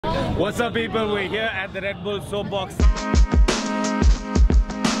What's up, people? We're here at the Redbull Soapbox.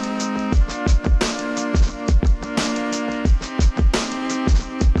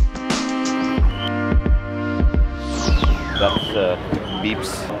 That's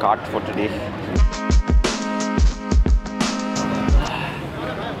Beep's cart for today.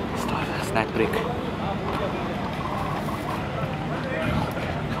 Snack break.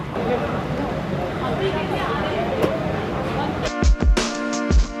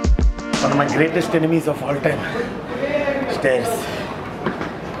 One of my greatest enemies of all time. Stairs.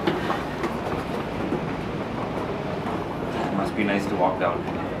 Must be nice to walk down.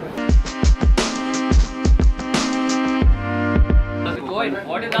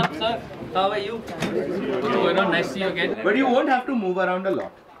 What is up, sir? How are you? Nice to see you again. But you won't have to move around a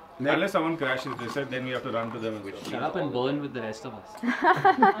lot. Unless someone crashes, they said, then we have to run to them. Shut up and burn with the rest of us.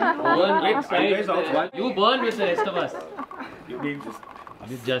 You burn with the rest of us.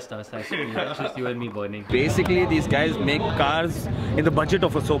 It's just us, actually. It's just you and me burning. Basically, these guys make cars in the budget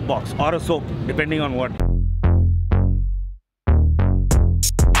of a soapbox or a soap, depending on what.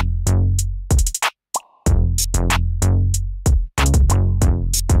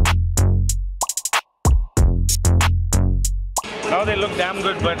 Now they look damn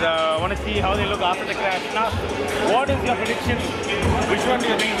good, but I want to see how they look after the crash. Now, what is your prediction? Which one do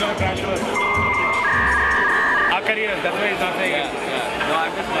you think is going to crash first? Our careers, that's why he's not saying it. Yeah. No,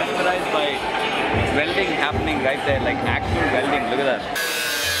 I'm just mesmerized by welding happening right there, like actual welding. Look at that.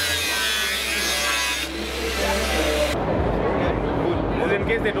 Well, in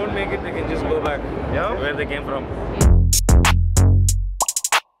case they don't make it, they can just go back where they came from.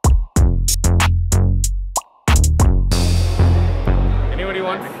 Anybody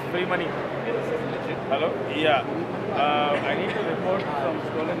wants free money? Hello? Yeah. I need to report some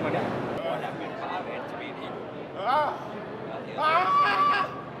stolen money.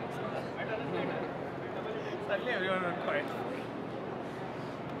 Suddenly everyone went quiet.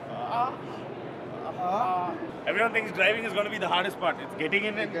 Everyone thinks driving is going to be the hardest part. It's getting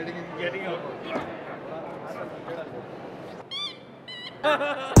in and getting out.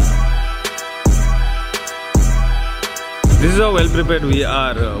 This is how well prepared we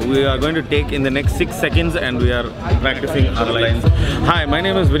are. We are going to take in the next 6 seconds and we are practicing our lines. Hi, my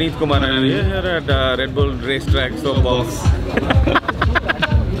name is Vineet Kumar and we are here at Redbull Racetrack Soapbox.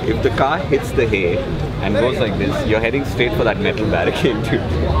 If the car hits the hay and goes like this, you're heading straight for that metal barricade, dude.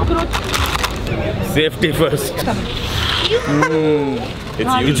 Safety first.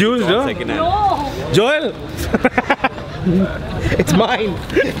 It's used, no? Second-hand. Joel! It's mine.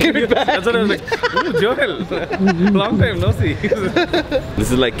 Give it back. That's what I was like. Ooh, Joel. Long time no see. This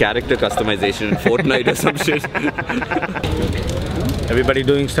is like character customization in Fortnite or some shit. Everybody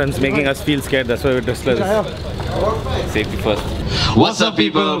doing stunts, making us feel scared. That's why we're dressed like this. Safety first. What's up,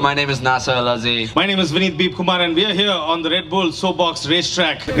 people? My name is Nasser Alazi. My name is Vineet Beep Kumar and we are here on the Redbull Soapbox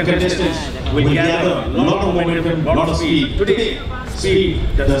Racetrack. The contestants will gather a lot of momentum, a lot of speed. Today, speed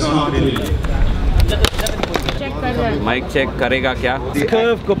does not deliver. Mic check करेगा क्या?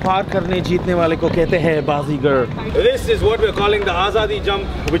 Curve को पार करने जीतने वाले को कहते हैं बाजीगर. This is what we're calling the Azadi jump,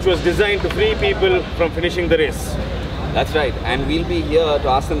 which was designed to free people from finishing the race. That's right, and we'll be here to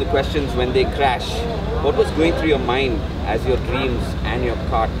ask them the questions when they crash. What was going through your mind as your dreams and your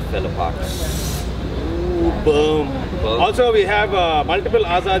cart fell apart? Ooh, boom. Also, we have multiple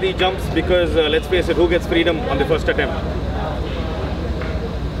Azadi jumps because let's face it, who gets freedom on the first attempt?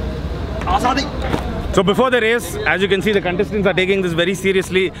 Azadi! So before the race, as you can see, the contestants are taking this very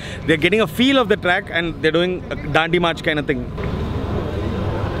seriously. They're getting a feel of the track and they're doing a dandi march kind of thing.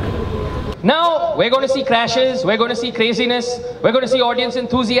 Now, we're going to see crashes, we're going to see craziness, we're going to see audience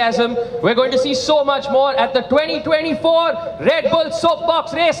enthusiasm, we're going to see so much more at the 2024 Redbull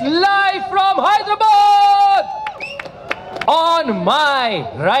Soapbox Race live from Hyderabad! On my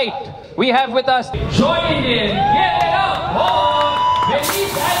right, we have with us Jordindian. Give it up for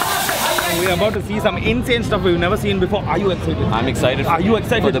Vincent. We're about to see some insane stuff we've never seen before. Are you excited? I'm excited. Are you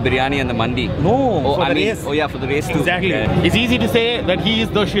excited? For the biryani and the mandi? No, for the race. Oh yeah, for the race too. Exactly. Yeah. It's easy to say that he is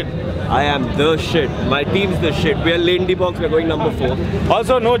the shit. I am the shit. My team's the shit. We are Lindy Box. We're going number 4.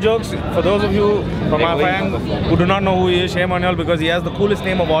 Also, no jokes. For those of you from our fans who do not know who he is, shame on y'all because he has the coolest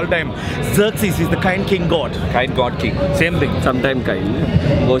name of all time. Xerxes. He's the kind king god. Kind god king. Same thing. Sometime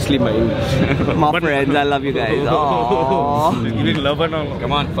kind. Mostly mine. My friends, I love you guys. He's giving love and all.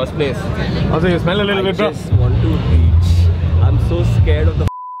 Come on, first place. Also, you smell a little bit, bro. I just want to reach. I'm so scared of the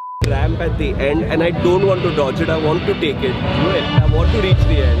Ramp at the end, and I don't want to dodge it. I want to take it. I want to reach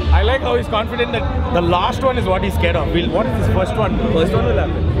the end. I like how he's confident that the last one is what he's scared of. What is his first one? First one will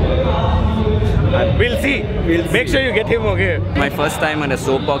happen. We'll see. Make sure you get him okay. My first time on a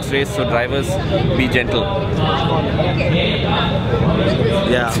soapbox race, so drivers, be gentle.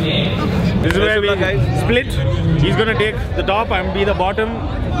 Yeah. This is where we split. He's gonna take the top and be the bottom.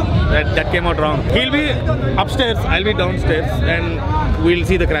 That came out wrong. He'll be upstairs, I'll be downstairs, and we'll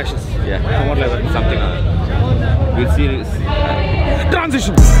see the crashes. Yeah. Somewhat like that. Something like that. We'll see this.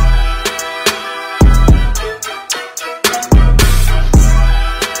 Transition.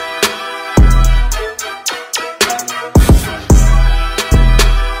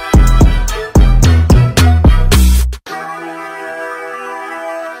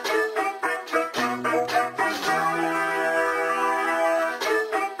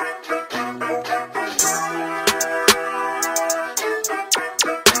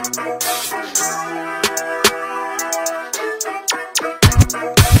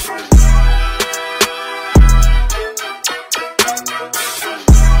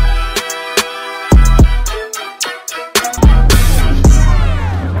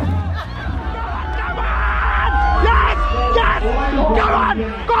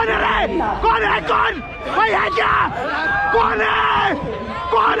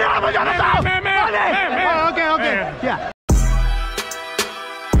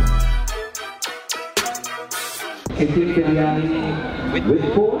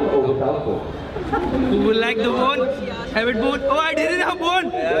 With bone or without bone? Who would like the bone? Have it bone? Oh, I didn't have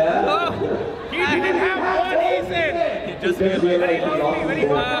bone! Oh. He didn't have bone, he said!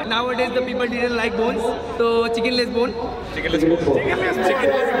 Nowadays the people didn't like bones, so chickenless bone. Chickenless bone. Chickenless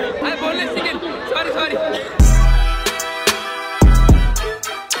bone. I'm boneless chicken. Sorry.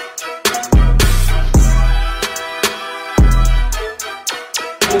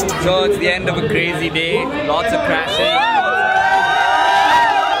 So it's the end of a crazy day, lots of crashing.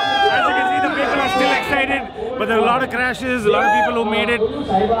 As you can see, the people are still excited, but there are a lot of crashes, a lot of people who made it.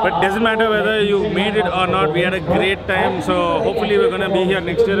 But it doesn't matter whether you made it or not, we had a great time. So hopefully we're going to be here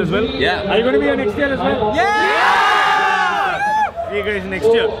next year as well. Yeah. Are you going to be here next year as well? Yeah! See you guys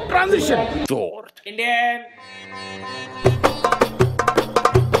next year. Transition! Indian!